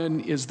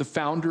Haugen is the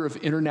founder of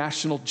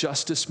International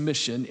Justice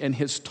Mission, and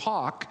his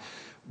talk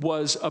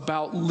was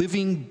about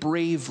living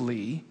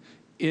bravely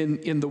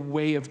in the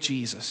way of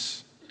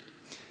Jesus.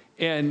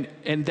 And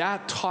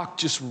that talk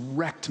just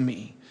wrecked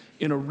me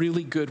in a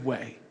really good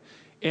way.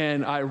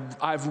 And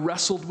I've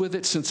wrestled with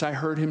it since I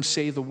heard him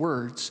say the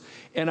words.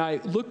 And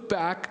I look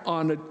back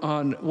on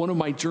one of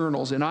my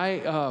journals, and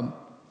I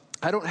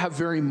don't have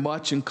very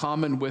much in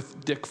common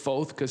with Dick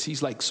Foth because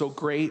he's like so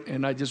great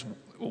and I just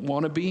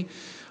want to be.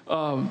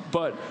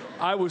 But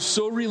I was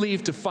so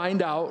relieved to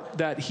find out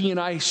that he and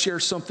I share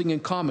something in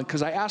common,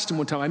 because I asked him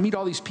one time, I meet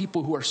all these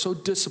people who are so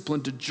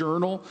disciplined to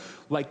journal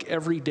like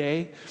every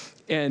day,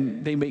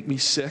 and they make me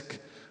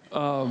sick.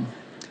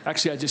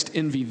 Actually, I just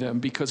envy them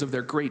because of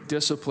their great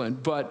discipline.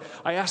 But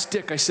I asked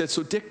Dick, I said,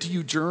 so Dick, do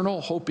you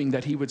journal? Hoping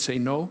that he would say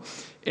no.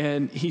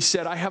 And he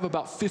said, I have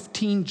about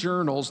 15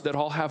 journals that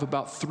all have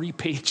about 3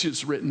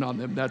 pages written on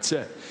them. That's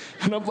it.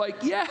 And I'm like,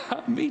 yeah,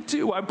 me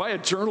too. I buy a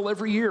journal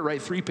every year,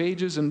 write 3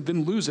 pages, and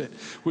then lose it.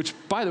 Which,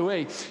 by the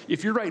way,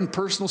 if you're writing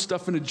personal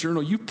stuff in a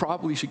journal, you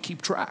probably should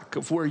keep track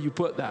of where you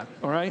put that,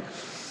 all right?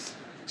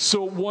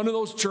 So one of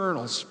those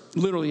journals,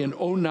 literally in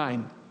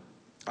 2009,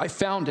 I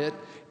found it,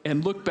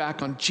 and look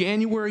back on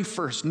January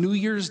 1st, New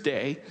Year's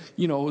Day.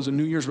 You know, it was a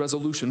New Year's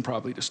resolution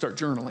probably to start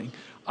journaling.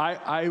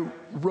 I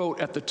wrote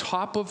at the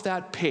top of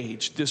that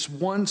page this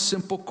one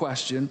simple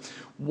question: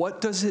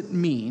 what does it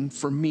mean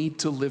for me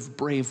to live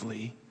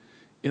bravely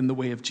in the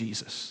way of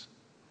Jesus?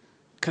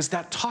 Because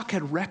that talk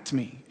had wrecked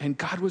me, and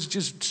God was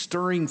just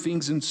stirring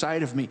things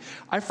inside of me.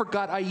 I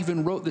forgot I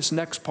even wrote this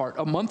next part.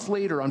 A month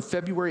later, on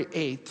February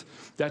 8th,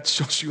 that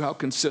shows you how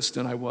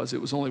consistent I was.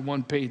 It was only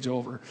one page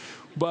over.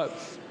 But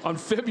on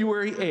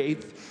February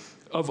 8th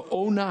of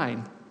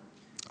 2009,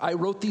 I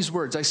wrote these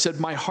words. I said,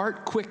 "My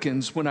heart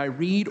quickens when I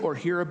read or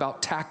hear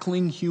about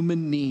tackling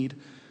human need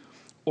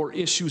or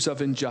issues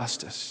of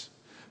injustice.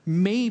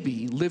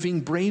 Maybe living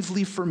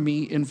bravely for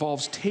me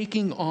involves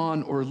taking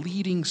on or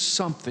leading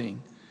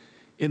something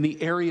in the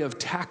area of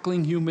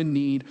tackling human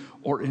need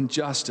or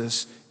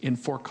injustice in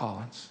Fort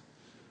Collins."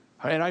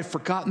 And I'd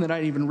forgotten that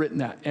I'd even written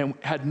that and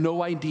had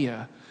no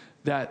idea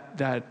that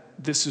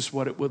this is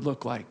what it would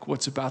look like,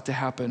 what's about to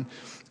happen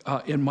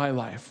in my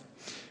life.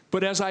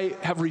 But as I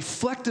have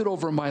reflected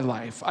over my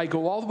life, I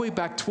go all the way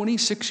back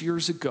 26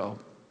 years ago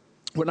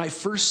when I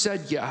first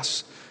said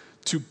yes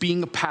to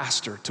being a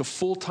pastor, to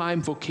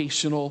full-time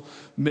vocational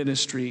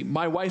ministry.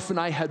 My wife and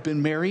I had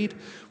been married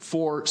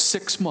for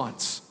 6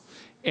 months.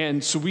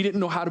 And so we didn't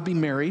know how to be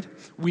married.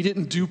 We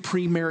didn't do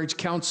pre-marriage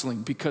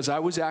counseling because I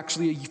was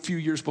actually a few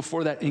years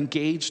before that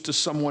engaged to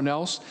someone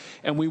else.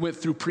 And we went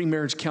through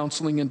pre-marriage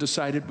counseling and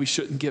decided we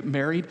shouldn't get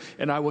married.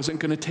 And I wasn't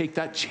going to take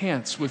that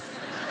chance with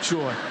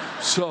Joy.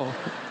 So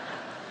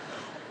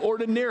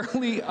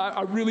ordinarily,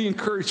 I really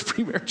encourage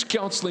pre-marriage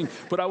counseling,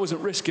 but I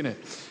wasn't risking it.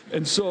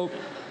 And so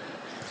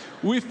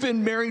we've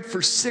been married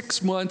for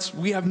 6 months.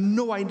 We have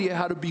no idea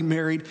how to be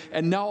married.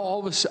 And now all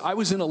of a sudden, I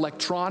was in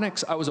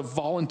electronics. I was a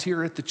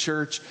volunteer at the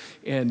church,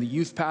 and the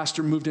youth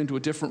pastor moved into a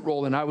different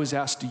role. And I was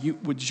asked,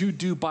 would you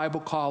do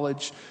Bible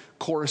college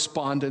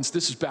correspondence?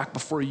 This is back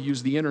before you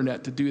used the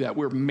internet to do that.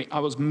 I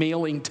was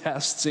mailing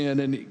tests in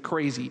and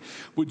crazy.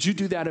 Would you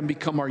do that and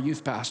become our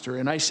youth pastor?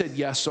 And I said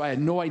yes. So I had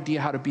no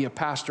idea how to be a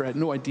pastor. I had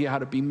no idea how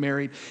to be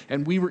married.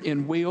 And we were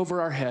in way over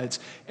our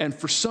heads. And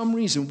for some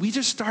reason, we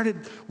just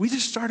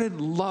started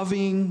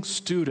loving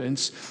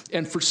students.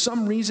 And for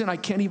some reason, I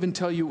can't even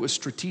tell you it was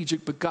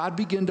strategic, but God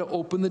began to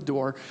open the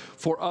door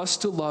for us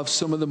to love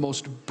some of the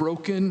most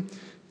broken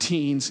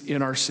teens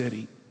in our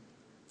city.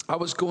 I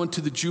was going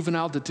to the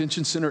juvenile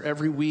detention center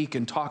every week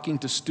and talking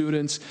to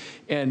students,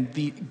 and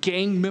the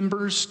gang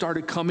members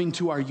started coming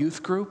to our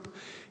youth group,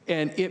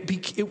 and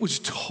it was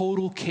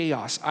total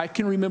chaos. I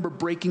can remember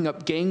breaking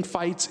up gang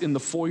fights in the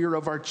foyer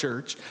of our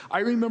church. I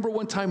remember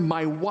one time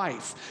my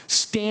wife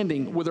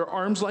standing with her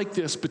arms like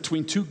this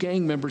between two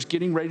gang members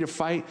getting ready to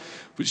fight.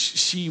 But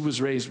she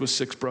was raised with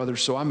 6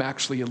 brothers, so I'm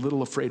actually a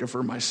little afraid of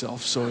her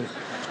myself. So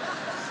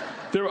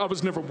I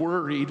was never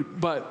worried,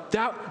 but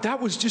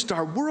that was just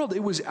our world.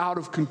 It was out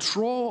of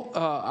control.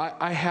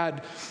 I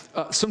had,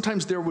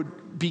 sometimes there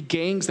would be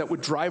gangs that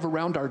would drive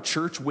around our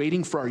church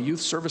waiting for our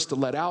youth service to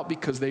let out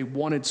because they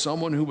wanted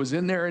someone who was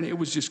in there, and it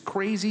was just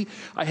crazy.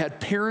 I had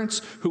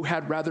parents who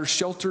had rather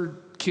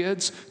sheltered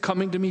kids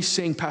coming to me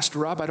saying, "Pastor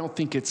Rob, I don't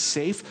think it's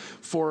safe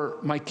for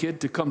my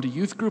kid to come to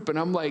youth group." And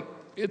I'm like,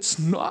 it's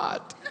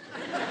not.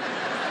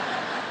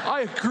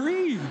 I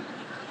agree.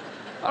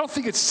 I don't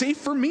think it's safe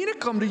for me to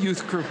come to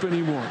youth group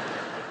anymore.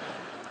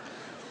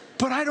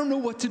 But I don't know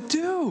what to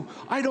do.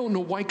 I don't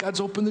know why God's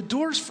opened the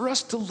doors for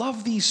us to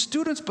love these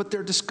students, but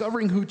they're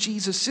discovering who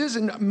Jesus is.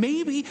 And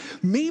maybe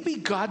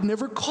God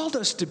never called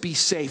us to be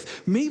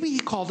safe. Maybe he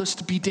called us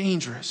to be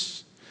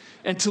dangerous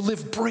and to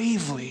live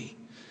bravely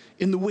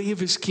in the way of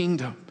his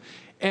kingdom.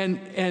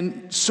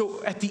 And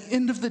so at the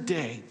end of the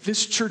day,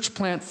 this church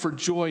plant for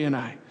Joy and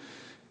I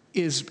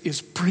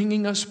is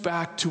bringing us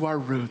back to our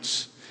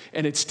roots.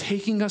 And it's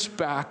taking us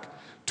back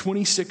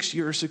 26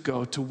 years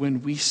ago to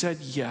when we said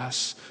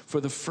yes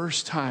for the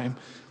first time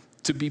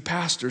to be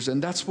pastors.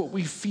 And that's what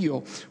we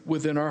feel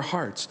within our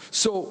hearts.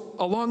 So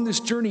along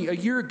this journey, a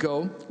year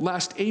ago,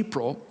 last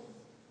April,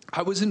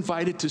 I was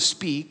invited to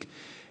speak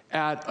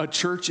at a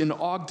church in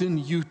Ogden,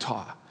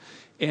 Utah.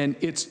 And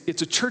it's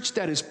a church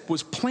that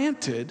was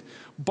planted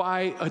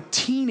by a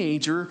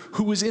teenager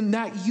who was in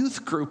that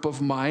youth group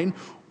of mine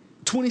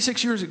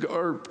 26 years ago,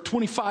 or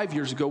 25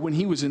 years ago, when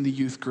he was in the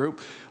youth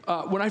group,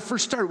 when I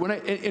first started.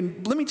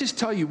 And let me just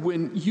tell you,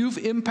 when you've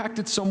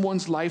impacted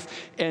someone's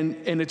life and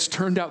it's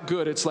turned out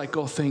good, it's like,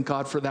 oh, thank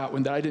God for that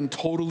one, that I didn't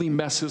totally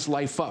mess his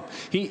life up.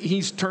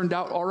 He's turned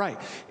out all right.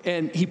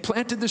 And he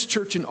planted this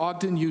church in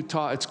Ogden,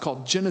 Utah. It's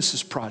called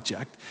Genesis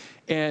Project.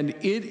 And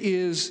it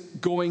is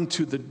going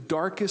to the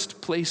darkest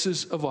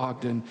places of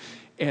Ogden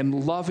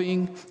and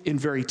loving in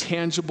very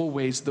tangible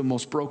ways the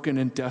most broken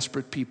and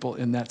desperate people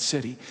in that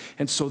city.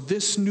 And so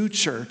this new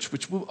church,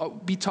 which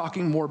we'll be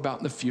talking more about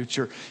in the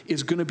future,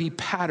 is going to be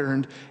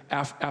patterned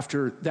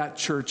after that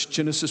church,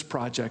 Genesis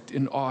Project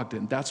in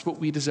Ogden. That's what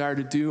we desire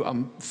to do.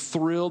 I'm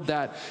thrilled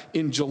that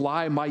in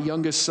July, my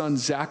youngest son,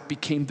 Zach,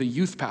 became the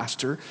youth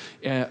pastor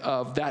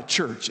of that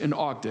church in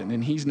Ogden.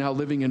 And he's now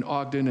living in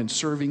Ogden and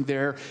serving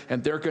there.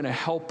 And they're going to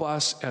help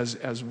us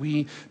as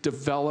we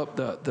develop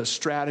the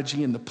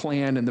strategy and the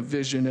plan and the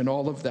vision and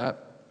all of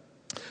that.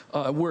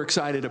 We're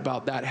excited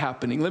about that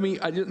happening. Let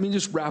me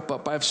just wrap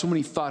up. I have so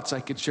many thoughts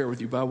I could share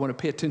with you, but I want to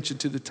pay attention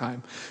to the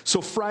time.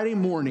 So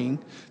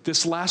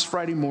this last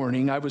Friday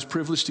morning, I was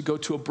privileged to go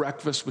to a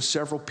breakfast with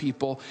several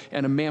people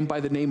and a man by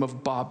the name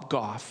of Bob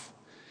Goff.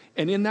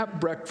 And in that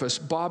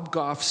breakfast, Bob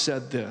Goff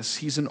said this.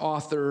 He's an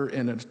author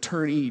and an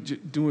attorney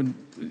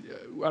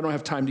I don't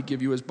have time to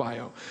give you his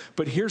bio,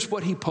 but here's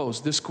what he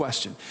posed, this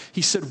question.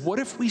 He said, what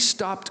if we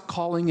stopped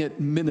calling it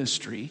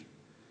ministry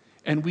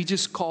and we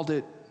just called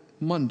it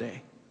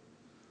Monday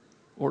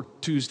or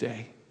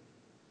Tuesday?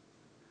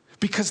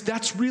 Because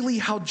that's really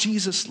how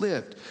Jesus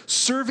lived.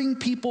 Serving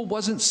people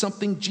wasn't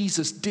something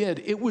Jesus did.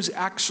 It was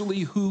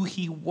actually who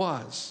he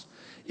was.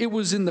 It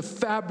was in the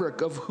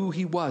fabric of who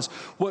he was.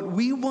 What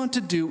we want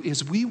to do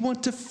is we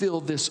want to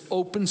fill this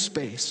open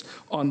space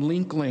on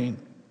Link Lane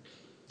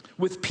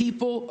with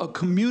people, a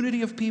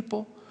community of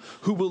people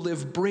who will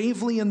live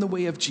bravely in the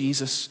way of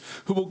Jesus,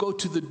 who will go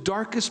to the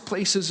darkest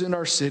places in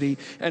our city,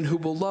 and who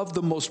will love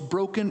the most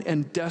broken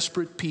and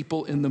desperate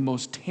people in the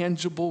most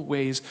tangible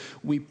ways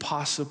we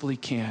possibly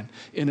can.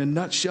 In a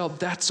nutshell,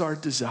 that's our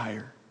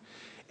desire.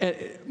 And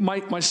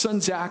my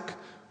son Zach,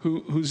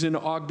 who's in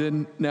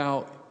Ogden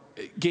now,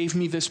 gave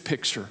me this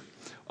picture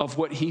of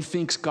what he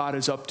thinks God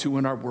is up to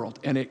in our world.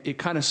 And it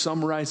kind of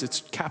summarized,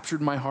 it's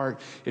captured my heart.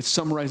 It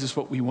summarizes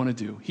what we want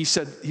to do. He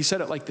said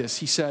it like this.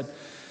 He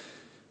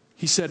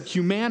said,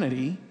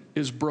 humanity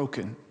is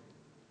broken.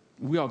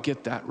 We all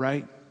get that,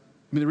 right?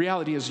 I mean, the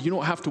reality is you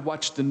don't have to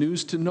watch the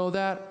news to know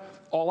that.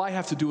 All I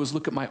have to do is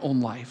look at my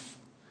own life.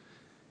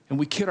 And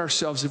we kid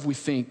ourselves if we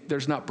think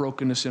there's not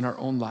brokenness in our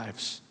own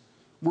lives.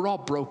 We're all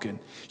broken.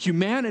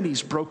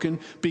 Humanity's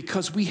broken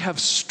because we have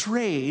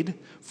strayed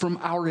from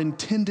our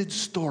intended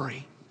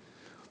story.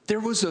 There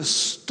was a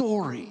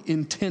story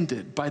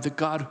intended by the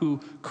God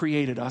who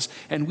created us,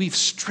 and we've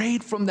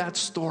strayed from that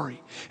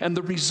story. And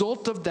the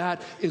result of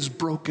that is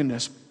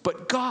brokenness.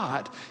 But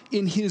God,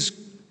 in his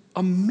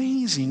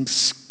amazing,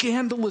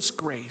 scandalous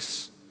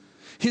grace,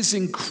 his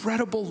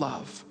incredible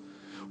love,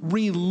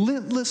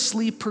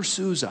 relentlessly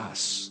pursues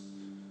us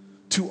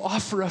to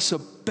offer us a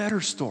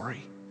better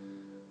story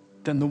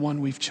than the one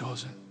we've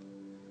chosen.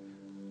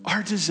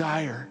 Our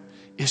desire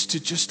is to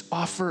just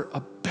offer a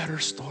better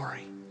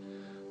story.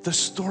 The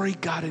story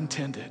God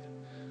intended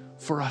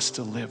for us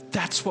to live.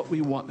 That's what we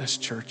want this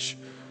church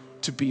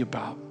to be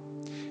about.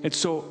 And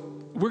so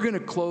we're going to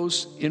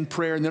close in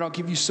prayer, and then I'll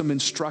give you some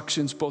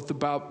instructions both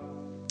about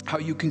how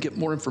you can get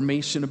more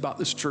information about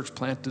this church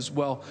plant as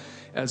well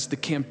as the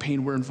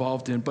campaign we're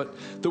involved in. But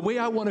the way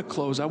I want to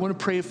close, I want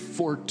to pray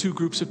for two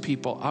groups of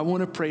people. I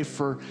want to pray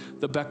for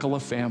the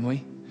Beckela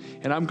family.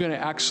 And I'm going to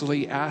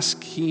actually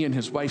ask he and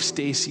his wife,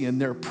 Stacy, and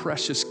their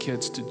precious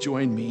kids to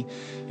join me,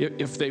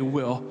 if they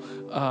will,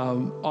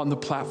 on the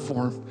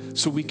platform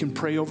so we can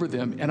pray over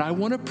them. And I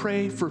want to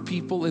pray for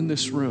people in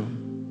this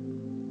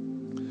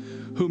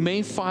room who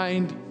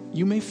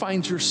you may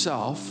find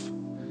yourself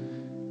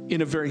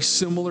in a very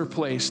similar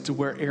place to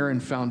where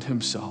Aaron found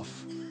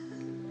himself.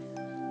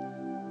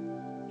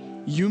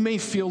 You may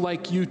feel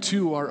like you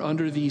too are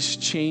under these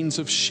chains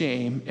of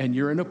shame and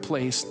you're in a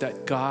place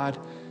that God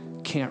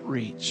can't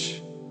reach.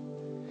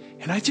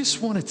 And I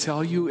just want to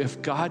tell you,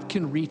 if God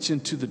can reach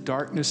into the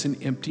darkness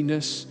and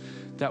emptiness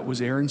that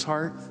was Aaron's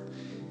heart,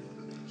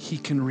 he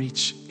can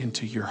reach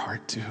into your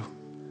heart too.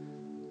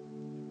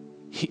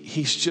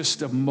 He's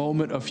just a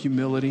moment of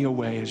humility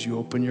away as you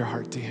open your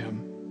heart to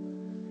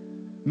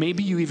him.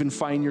 Maybe you even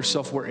find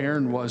yourself where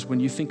Aaron was when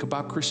you think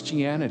about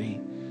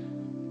Christianity.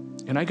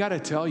 And I got to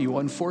tell you,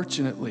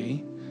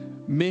 unfortunately,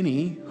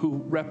 many who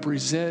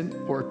represent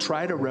or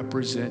try to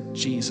represent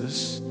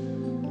Jesus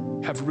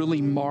have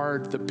really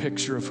marred the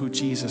picture of who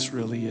Jesus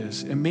really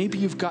is. And maybe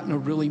you've gotten a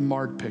really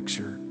marred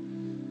picture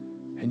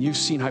and you've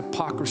seen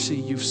hypocrisy,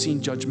 you've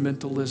seen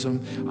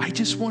judgmentalism. I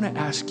just want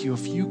to ask you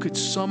if you could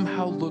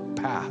somehow look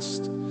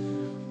past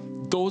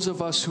those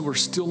of us who are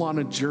still on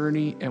a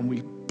journey and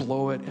we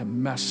blow it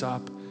and mess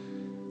up.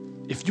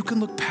 If you can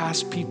look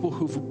past people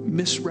who've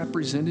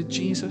misrepresented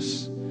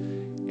Jesus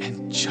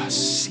and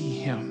just see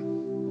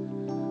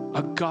him,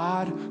 a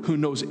God who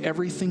knows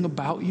everything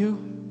about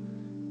you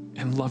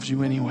and loves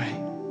you anyway,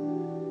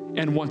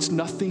 and wants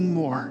nothing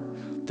more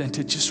than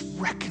to just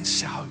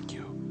reconcile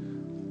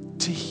you,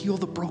 to heal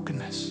the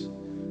brokenness.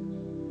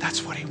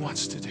 That's what he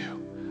wants to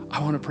do. I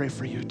want to pray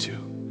for you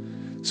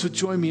too. So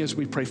join me as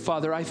we pray.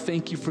 Father, I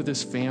thank you for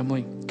this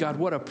family. God,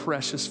 what a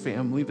precious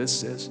family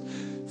this is.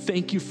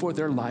 Thank you for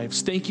their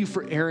lives. Thank you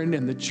for Aaron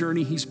and the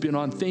journey he's been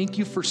on. Thank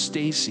you for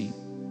Stacy,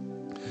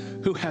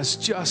 who has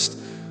just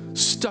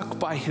stuck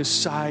by his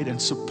side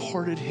and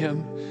supported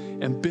him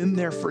and been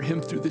there for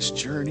him through this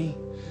journey.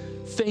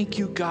 Thank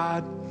you,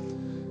 God,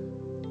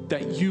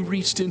 that you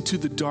reached into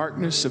the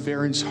darkness of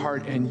Aaron's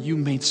heart and you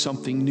made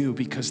something new,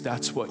 because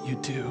that's what you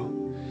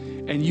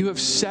do. And you have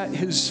set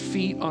his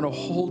feet on a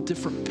whole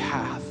different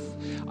path.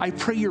 I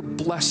pray your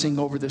blessing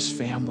over this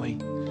family.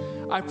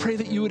 I pray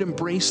that you would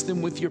embrace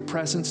them with your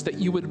presence, that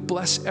you would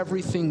bless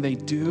everything they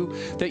do,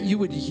 that you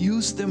would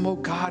use them, oh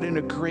God, in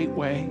a great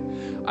way.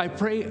 I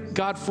pray,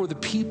 God, for the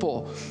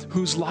people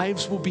whose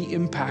lives will be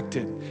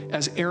impacted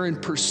as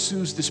Aaron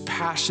pursues this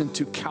passion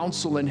to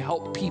counsel and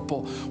help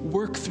people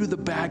work through the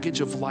baggage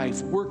of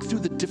life, work through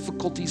the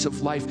difficulties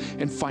of life,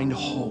 and find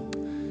hope.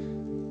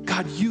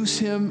 God, use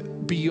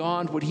him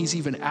beyond what he's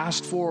even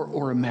asked for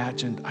or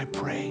imagined, I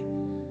pray.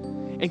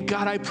 And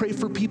God, I pray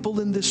for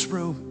people in this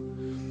room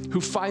who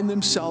find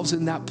themselves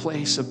in that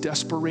place of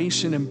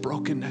desperation and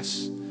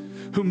brokenness,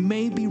 who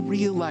may be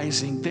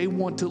realizing they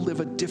want to live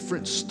a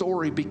different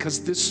story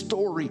because this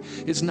story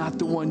is not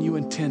the one you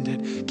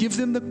intended. Give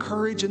them the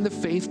courage and the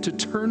faith to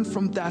turn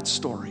from that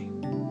story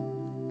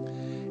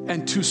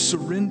and to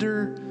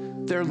surrender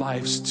their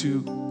lives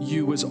to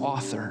you as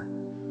author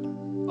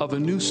of a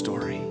new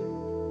story,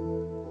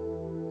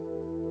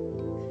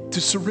 to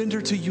surrender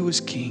to you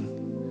as King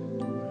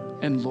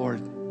and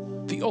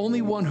Lord, the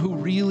only one who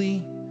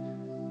really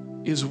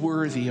is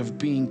worthy of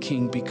being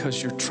king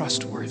because you're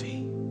trustworthy.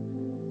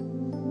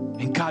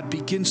 And God,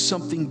 begin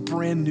something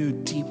brand new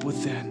deep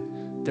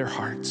within their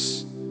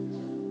hearts.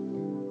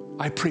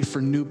 I pray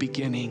for new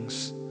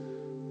beginnings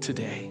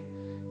today.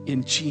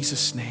 In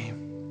Jesus'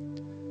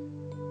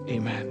 name,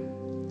 amen.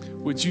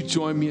 Would you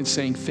join me in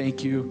saying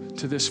thank you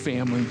to this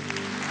family?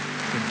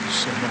 Thank you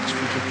so much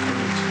for the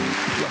courage.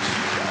 Bless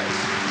you guys.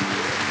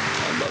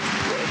 I love you,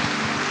 bro.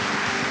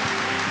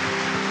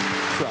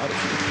 Proud of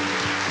you.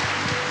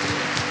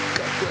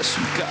 Bless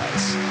you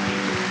guys.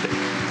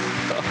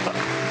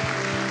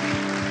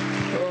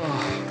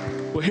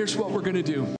 Well, here's what we're going to do.